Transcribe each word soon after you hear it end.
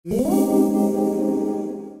Hey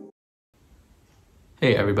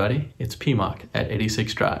everybody, it's PMOC at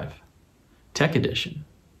 86 Drive, Tech Edition.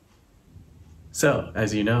 So,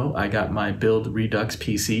 as you know, I got my Build Redux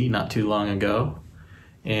PC not too long ago,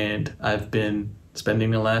 and I've been spending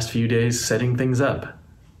the last few days setting things up.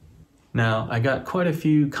 Now, I got quite a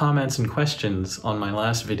few comments and questions on my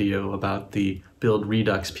last video about the Build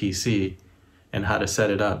Redux PC and how to set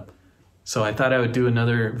it up, so I thought I would do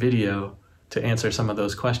another video to answer some of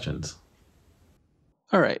those questions.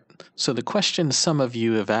 Alright, so the question some of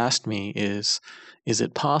you have asked me is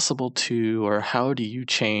it possible to, or how do you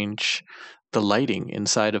change the lighting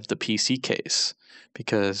inside of the PC case?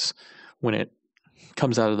 Because when it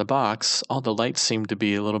comes out of the box, all the lights seem to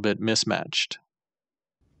be a little bit mismatched.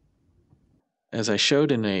 As I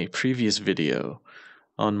showed in a previous video,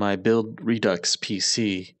 on my Build Redux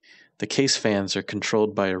PC, the case fans are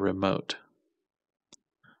controlled by a remote.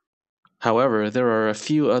 However, there are a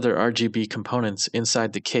few other RGB components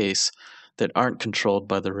inside the case that aren't controlled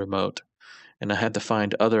by the remote, and I had to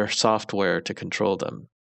find other software to control them.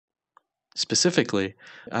 Specifically,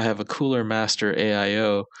 I have a Cooler Master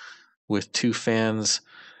AIO with 2 fans,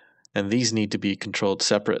 and these need to be controlled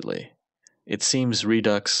separately. It seems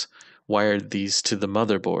Redux wired these to the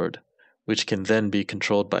motherboard, which can then be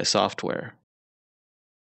controlled by software.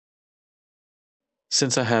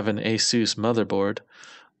 Since I have an ASUS motherboard,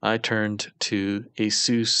 I turned to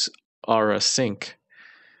ASUS Aura Sync,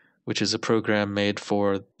 which is a program made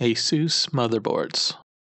for ASUS motherboards.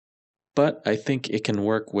 But I think it can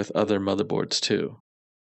work with other motherboards too.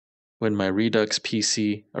 When my Redux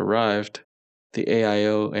PC arrived, the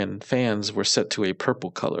AIO and fans were set to a purple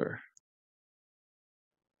color.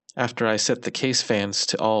 After I set the case fans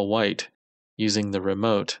to all white using the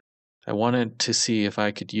remote, I wanted to see if I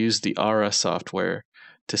could use the Aura software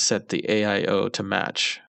to set the AIO to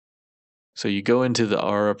match. So you go into the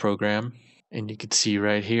Aura program, and you can see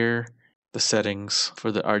right here the settings for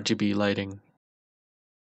the RGB lighting.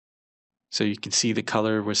 So you can see the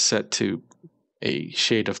color was set to a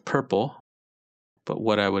shade of purple, but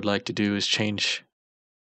what I would like to do is change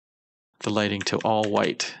the lighting to all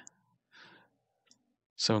white.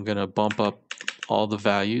 So I'm going to bump up all the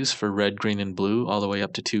values for red, green, and blue all the way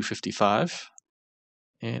up to 255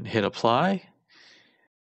 and hit apply.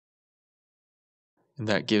 And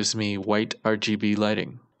that gives me white RGB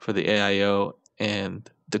lighting for the AIO and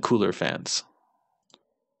the cooler fans.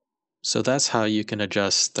 So that's how you can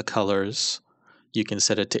adjust the colors. You can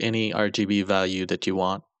set it to any RGB value that you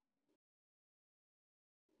want.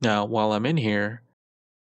 Now, while I'm in here,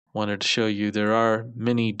 I wanted to show you there are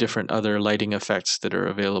many different other lighting effects that are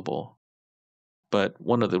available. But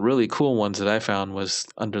one of the really cool ones that I found was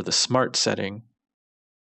under the Smart setting.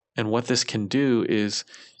 And what this can do is,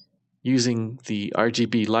 using the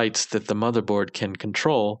RGB lights that the motherboard can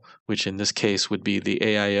control, which in this case would be the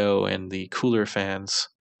AIO and the cooler fans,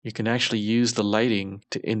 you can actually use the lighting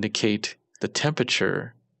to indicate the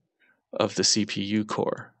temperature of the CPU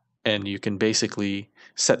core. And you can basically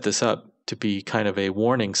set this up to be kind of a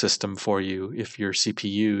warning system for you if your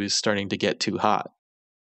CPU is starting to get too hot.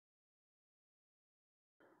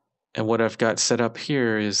 And what I've got set up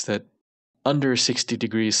here is that under 60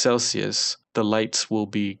 degrees Celsius, the lights will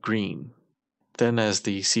be green. Then as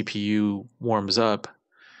the CPU warms up,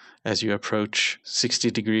 as you approach 60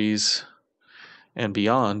 degrees and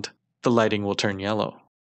beyond, the lighting will turn yellow.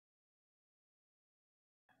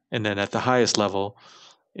 And then at the highest level,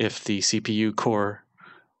 if the CPU core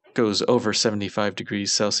goes over 75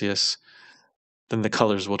 degrees Celsius, then the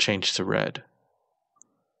colors will change to red.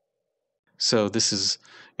 So this is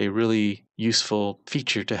a really useful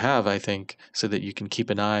feature to have, I think, so that you can keep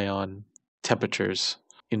an eye on temperatures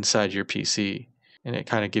inside your PC. And it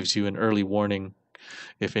kind of gives you an early warning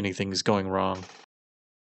if anything's going wrong.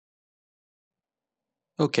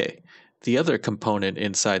 Okay, the other component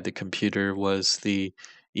inside the computer was the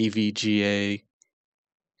EVGA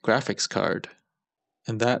graphics card.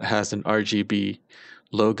 And that has an RGB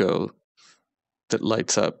logo that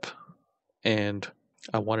lights up. And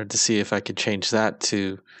I wanted to see if I could change that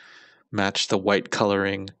to match the white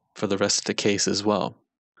coloring for the rest of the case as well.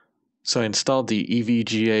 So I installed the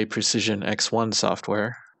EVGA Precision X1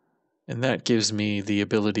 software, and that gives me the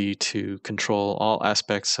ability to control all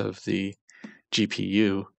aspects of the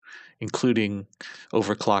GPU, including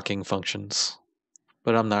overclocking functions.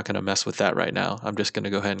 But I'm not going to mess with that right now. I'm just going to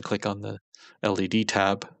go ahead and click on the LED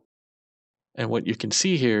tab. And what you can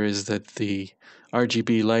see here is that the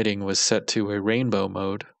RGB lighting was set to a rainbow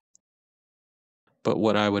mode. But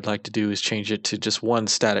what I would like to do is change it to just one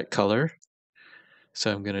static color.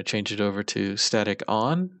 So I'm going to change it over to static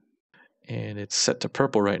on. And it's set to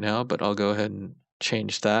purple right now, but I'll go ahead and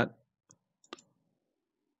change that.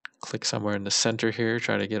 Click somewhere in the center here,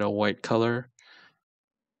 try to get a white color.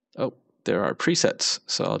 Oh, there are presets,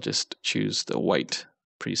 so I'll just choose the white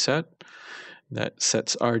preset. That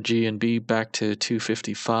sets RGB back to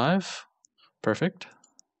 255. Perfect.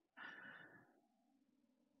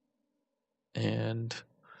 And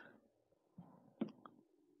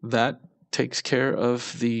that takes care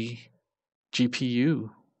of the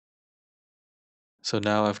GPU. So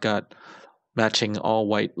now I've got matching all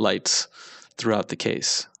white lights throughout the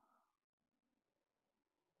case.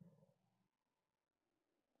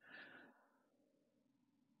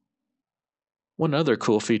 One other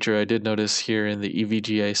cool feature I did notice here in the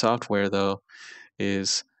EVGA software, though,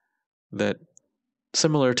 is that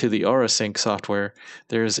similar to the AuraSync software,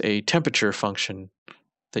 there's a temperature function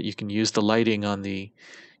that you can use the lighting on the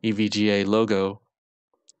EVGA logo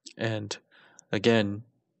and, again,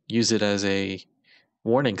 use it as a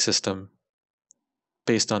warning system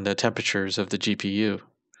based on the temperatures of the GPU.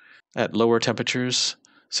 At lower temperatures,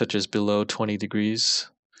 such as below 20 degrees,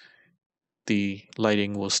 the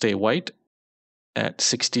lighting will stay white. At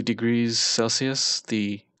 60 degrees Celsius,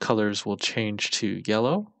 the colors will change to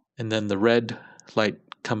yellow, and then the red light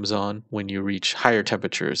comes on when you reach higher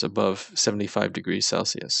temperatures above 75 degrees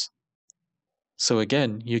Celsius. So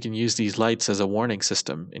again, you can use these lights as a warning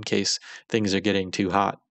system in case things are getting too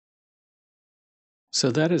hot.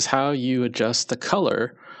 So that is how you adjust the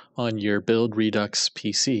color on your Build Redux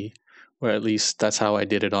PC, or at least that's how I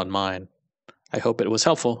did it on mine. I hope it was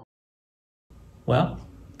helpful. Well,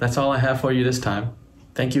 that's all I have for you this time.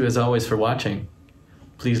 Thank you as always for watching.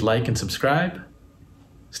 Please like and subscribe.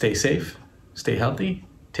 Stay safe, stay healthy,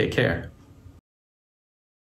 take care.